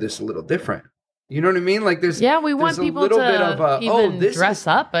do this a little different. You know what I mean? Like we want people to even dress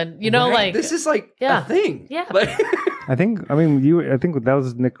up and like this is like a thing. Yeah. Like, I think that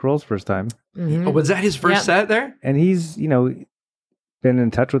was Nick Kroll's first time. Mm-hmm. Was that his first set there? And he's, been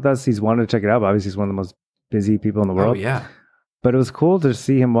in touch with us. He's wanted to check it out. But obviously, he's one of the most busy people in the world. Oh, yeah. But it was cool to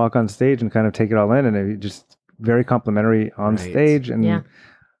see him walk on stage and kind of take it all in, and it just very complimentary on stage. And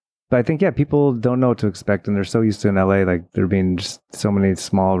but I think people don't know what to expect, and they're so used to in LA, like there being just so many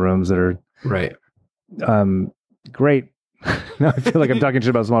small rooms that are great. Now I feel like I'm talking shit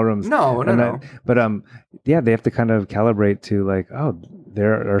about small rooms. No. But they have to kind of calibrate to like,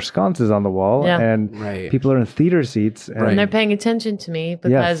 there are sconces on the wall, and people are in theater seats, and they're paying attention to me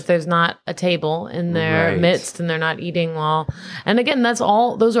because there's not a table in their midst, and they're not eating well. And again, those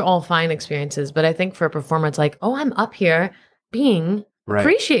are all fine experiences. But I think for a performer, it's like, I'm up here being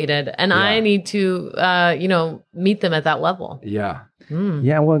appreciated, and I need to, meet them at that level. Yeah.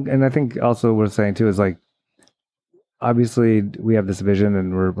 Yeah. Well, and I think also what we're saying too is like, obviously we have this vision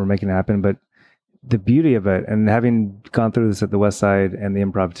and we're making it happen, but the beauty of it, and having gone through this at the West Side and the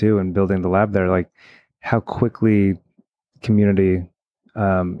Improv too, and building the lab there, like how quickly community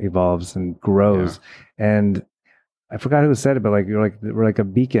evolves and grows. And I forgot who said it, but like we're like a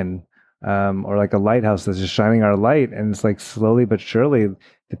beacon or like a lighthouse that's just shining our light, and it's like slowly but surely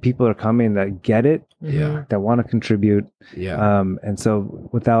the people are coming that get it, that want to contribute. And so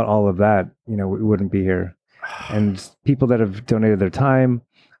without all of that, we wouldn't be here. And people that have donated their time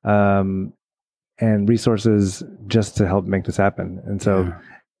and resources just to help make this happen. And so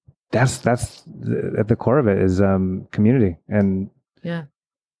that's at the core of it is community. And I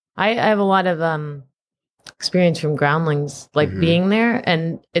have a lot of experience from Groundlings, like being there,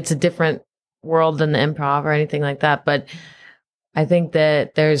 and it's a different world than the Improv or anything like that. But I think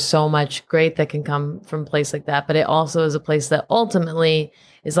that there's so much great that can come from a place like that. But it also is a place that ultimately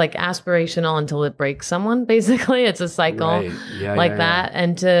is like aspirational until it breaks someone. Basically, it's a cycle that.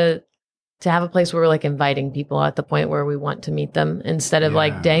 And to have a place where we're like inviting people at the point where we want to meet them instead of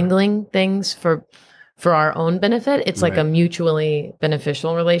like dangling things for our own benefit. It's like a mutually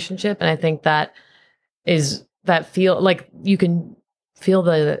beneficial relationship. And I think that feel like you can feel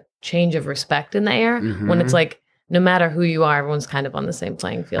the change of respect in the air when it's like, no matter who you are, everyone's kind of on the same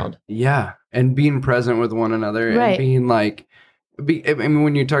playing field. Yeah. And being present with one another and being like,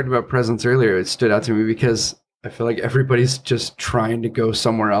 when you talked about presence earlier, it stood out to me because I feel like everybody's just trying to go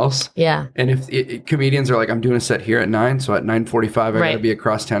somewhere else. Yeah. And if comedians are like, I'm doing a set here at 9, so at 9:45 I got to be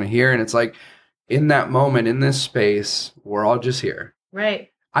across town here, and it's like in that moment in this space, we're all just here. Right.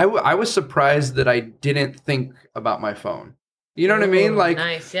 I was surprised that I didn't think about my phone. You know what I mean? Like,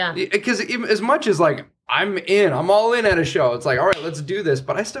 nice, yeah. Because as much as like I'm all in at a show. It's like, all right, let's do this.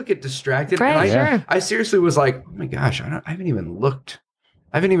 But I still get distracted. Right, and I seriously was like, oh my gosh, I haven't even looked.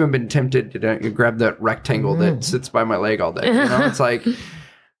 I haven't even been tempted to grab that rectangle that sits by my leg all day. You know, it's like,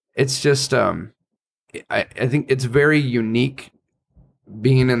 it's just, I think it's very unique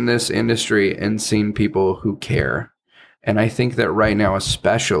being in this industry and seeing people who care. And I think that right now,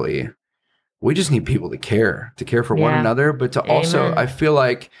 especially, we just need people to care for one another, but to also, I feel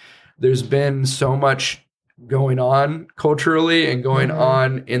like there's been so much going on culturally and going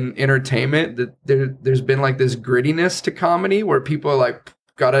on in entertainment that there's been like this grittiness to comedy where people are like,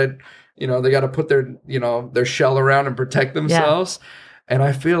 they gotta put their, their shell around and protect themselves. Yeah. And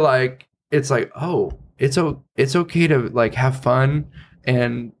I feel like it's like, oh, it's okay to like have fun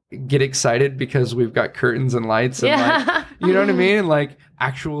and get excited because we've got curtains and lights and like, you know what I mean? And like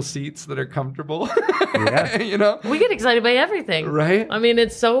actual seats that are comfortable. We get excited by everything. Right. I mean,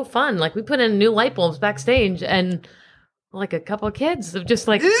 it's so fun. Like we put in new light bulbs backstage and like a couple of kids have just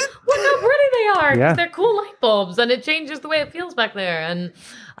like, look how pretty they are. Because they're cool light bulbs and it changes the way it feels back there. And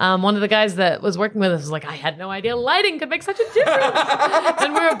one of the guys that was working with us was like, I had no idea lighting could make such a difference.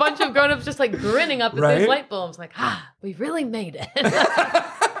 And we were a bunch of grown-ups just like grinning up at these light bulbs. Like, we really made it.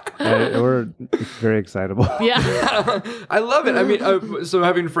 We're very excitable. Yeah. I love it. I mean, so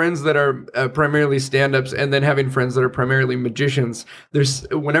having friends that are primarily stand-ups and then having friends that are primarily magicians,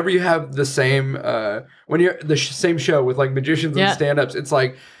 whenever you have the same, when you're the same show with like magicians and stand-ups, it's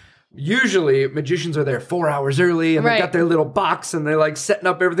like, usually magicians are there 4 hours early and they got their little box and they're like setting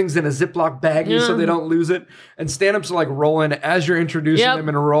up everything's in a Ziploc baggie so they don't lose it. And stand-ups are like rolling as you're introducing them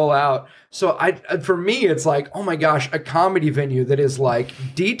and roll out. So for me, it's like, oh my gosh, a comedy venue that is like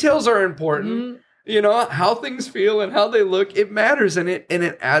details are important. You know, how things feel and how they look, it matters and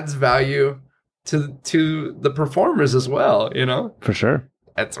it adds value to the performers as well, you know? For sure.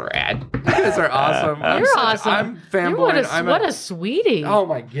 That's rad. You guys are awesome. You're awesome. I'm fanboying. What a sweetie. Oh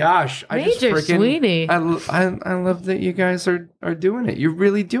my gosh. Major sweetie. I love that you guys are doing it. You're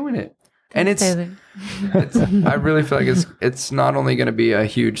really doing it. And it's I really feel like it's not only going to be a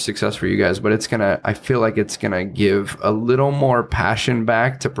huge success for you guys, but I feel like it's going to give a little more passion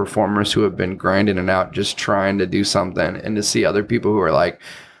back to performers who have been grinding it out, just trying to do something, and to see other people who are like,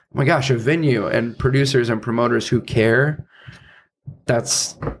 oh my gosh, a venue and producers and promoters who care.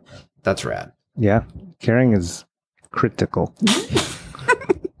 That's rad. Yeah. Caring is critical.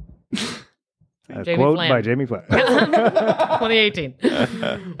 Quote Flam. by Jamie Flam. 2018.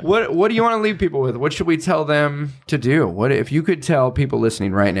 What do you want to leave people with? What should we tell them to do? What if you could tell people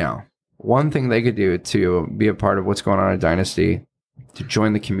listening right now one thing they could do to be a part of what's going on at Dynasty, to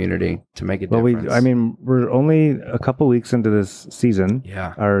join the community, to make a difference? Well, we're only a couple weeks into this season.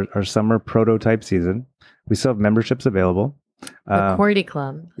 Yeah. Our summer prototype season. We still have memberships available. The Cordy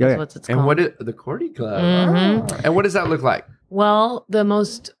Club is what it's called. And what is the Cordy Club? Oh. And what does that look like? Well, the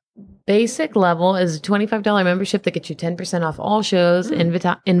most basic level is a $25 membership that gets you 10% off all shows,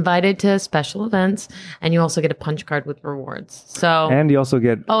 invited to special events, and you also get a punch card with rewards. So, and you also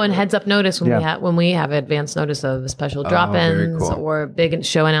get and heads up notice when we have advance notice of special drop-ins or big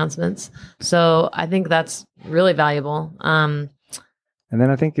show announcements. So I think that's really valuable. And then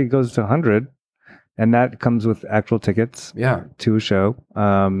I think it goes to 100. And that comes with actual tickets to a show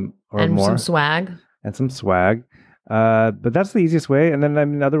or and more. Some swag. And some swag. But that's the easiest way. And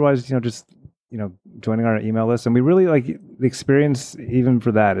then, otherwise, just joining our email list. And we really like the experience, even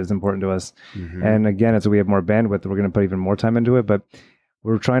for that, is important to us. Mm-hmm. And again, we have more bandwidth, we're going to put even more time into it. But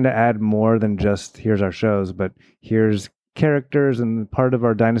we're trying to add more than just here's our shows, but here's characters and part of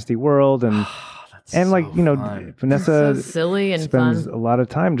our Dynasty world. And fun. Vanessa so silly and spends fun. A lot of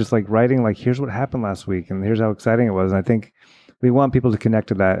time just like writing, like, here's what happened last week and here's how exciting it was. And I think we want people to connect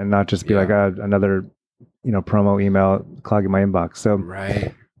to that and not just be like another, promo email clogging my inbox. So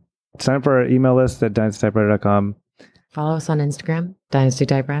sign up for our email list at dynastytypewriter.com. Follow us on Instagram, Dynasty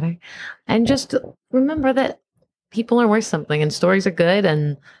Typewriter. And just remember that people are worth something and stories are good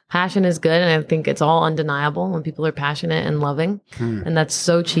and passion is good. And I think it's all undeniable when people are passionate and loving. And that's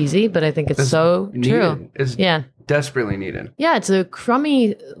so cheesy, but I think it's so true. It's desperately needed. Yeah, it's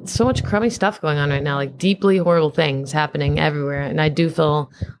so much crummy stuff going on right now, like deeply horrible things happening everywhere. And I do feel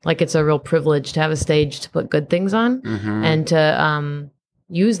like it's a real privilege to have a stage to put good things on and to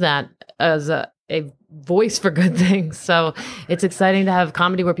use that as a voice for good things. So it's exciting to have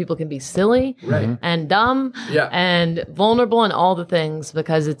comedy where people can be silly and dumb and vulnerable and all the things,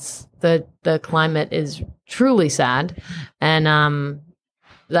 because it's the climate is truly sad. And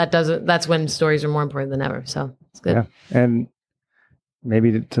that's when stories are more important than ever. So it's good. Yeah. And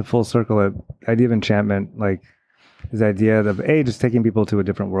maybe to full circle it, idea of enchantment, like this idea of just taking people to a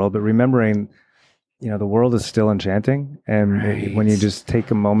different world, but remembering, the world is still enchanting. And when you just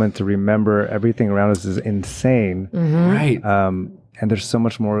take a moment to remember everything around us is insane. Right. And there's so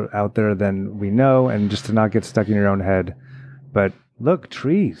much more out there than we know, and just to not get stuck in your own head. But look,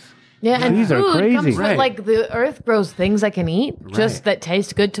 trees. Yeah, and trees food are crazy. comes from, like, the earth grows things I can eat just that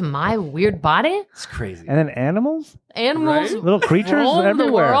taste good to my weird body. It's crazy. And then animals, little creatures roam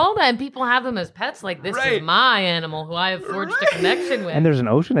everywhere. the world, and people have them as pets. Like, this is my animal who I have forged a connection with. And there's an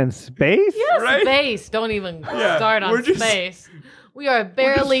ocean and space. Yes, space. Don't even start on space. We are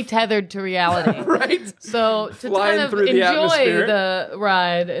barely tethered to reality. So to Flying kind of through the enjoy the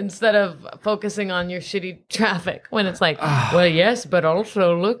ride instead of focusing on your shitty traffic when it's like, well, yes, but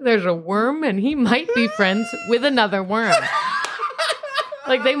also look, there's a worm and he might be friends with another worm.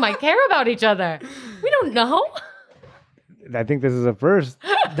 Like, they might care about each other. We don't know. I think this is a first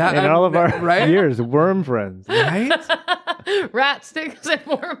in all of our years. Worm friends. Right? Rat sticks and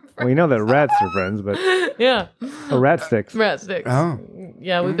worm friends. Well, we know that rats are friends, but rat sticks. Rat sticks. Oh.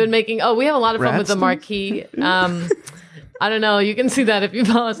 Yeah, we've been making. We have a lot of fun with the marquee. I don't know. You can see that if you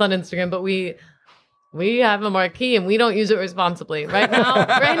follow us on Instagram, but we have a marquee and we don't use it responsibly. Right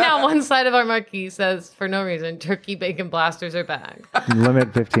now, one side of our marquee says, for no reason, turkey bacon blasters are back.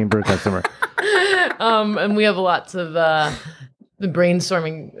 Limit 15 per customer. And we have lots of the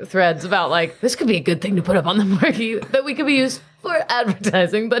brainstorming threads about, like, this could be a good thing to put up on the marquee that we could be used for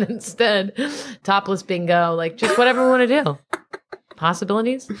advertising, but instead, topless bingo, like, just whatever we want to do.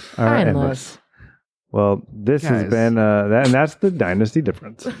 Possibilities are endless. Well, this has been that, and that's the Dynasty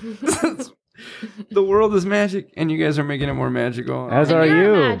difference. The world is magic, and you guys are making it more magical. As are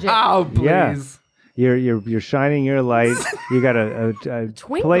you. Magic. Oh, please. Yeah. You're shining your light. You got a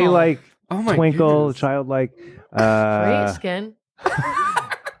Twinkle. play-like, twinkle, goodness. Childlike. Great skin.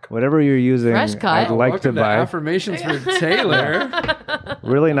 Whatever you're using, Fresh cut. I'd like to buy. Affirmations for Taylor.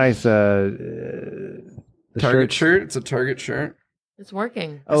 Really nice. Target shirt. It's a Target shirt. It's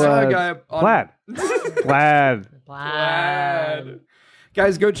working. Plaid.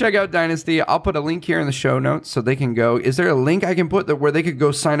 Guys, go check out Dynasty. I'll put a link here in the show notes so they can go. Is there a link I can put where they could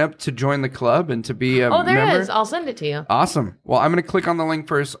go sign up to join the club and to be a member? Oh, there is. I'll send it to you. Awesome. Well, I'm going to click on the link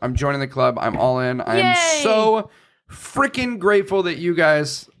first. I'm joining the club. I'm all in. I am so freaking grateful that you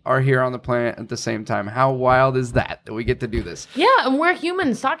guys are here on the planet at the same time. How wild is that we get to do this? Yeah, and we're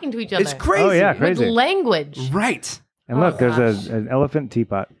humans talking to each other. It's crazy. Oh, yeah, crazy. With language. Right. And look, there's an elephant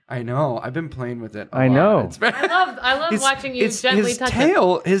teapot. I know. I've been playing with it. I know. I love watching you gently touch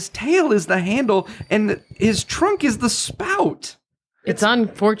it. His tail is the handle, and his trunk is the spout. It's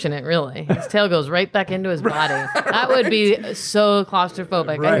unfortunate, really. His tail goes right back into his body. That would be so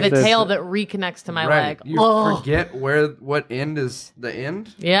claustrophobic. Right. And the tail that reconnects to my leg. You forget what end is the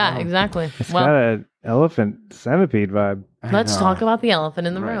end? Yeah, exactly. It's got an elephant centipede vibe. Let's talk about the elephant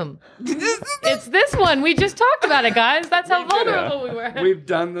in the room. It's this one. We just talked about it, guys. That's how vulnerable we were. We've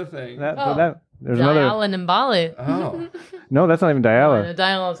done the thing. There's Dialan and Bali. Oh. No, that's not even Diala.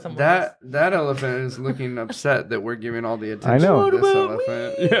 Diala is somewhere that elephant is looking upset that we're giving all the attention I know. to this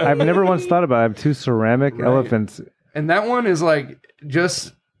elephant. Yeah. I've never once thought about it. I have two ceramic elephants. And that one is like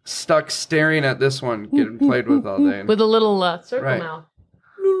just stuck staring at this one getting played with all day. With a little circle mouth.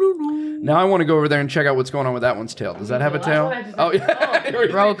 Now I want to go over there and check out what's going on with that one's tail. Does that have a tail? Oh, yeah.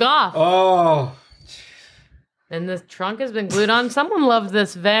 Broke off. Oh. And the trunk has been glued on. Someone loved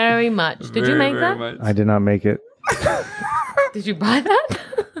this very much. Did you make that? Much. I did not make it. Did you buy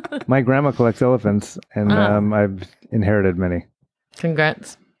that? My grandma collects elephants, and I've inherited many.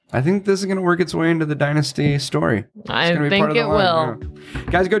 Congrats. I think this is going to work its way into the Dynasty story. I think it will. Yeah.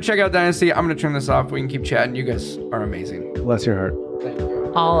 Guys, go check out Dynasty. I'm going to turn this off. We can keep chatting. You guys are amazing. Bless your heart.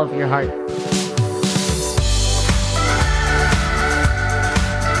 All of your heart.